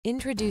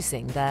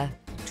Introducing the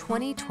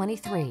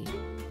 2023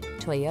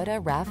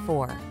 Toyota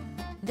RAV4.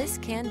 This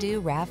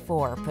can-do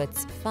RAV4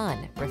 puts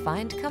fun,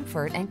 refined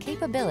comfort, and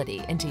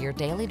capability into your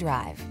daily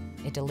drive.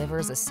 It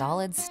delivers a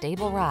solid,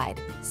 stable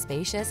ride,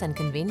 spacious and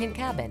convenient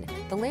cabin,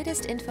 the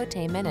latest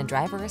infotainment and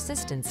driver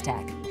assistance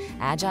tech,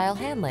 agile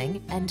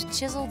handling, and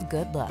chiseled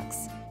good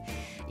looks.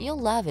 You'll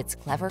love its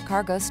clever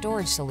cargo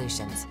storage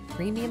solutions,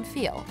 premium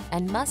feel,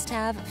 and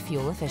must-have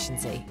fuel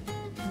efficiency.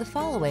 The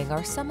following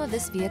are some of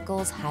this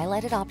vehicle's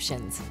highlighted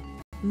options: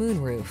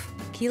 moonroof,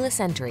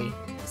 keyless entry,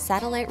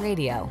 satellite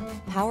radio,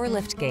 power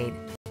liftgate,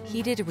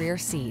 heated rear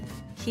seat,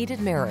 heated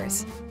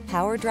mirrors,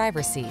 power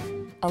driver seat,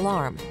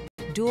 alarm,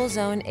 dual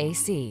zone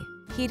AC,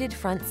 heated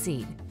front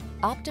seat.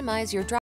 Optimize your drive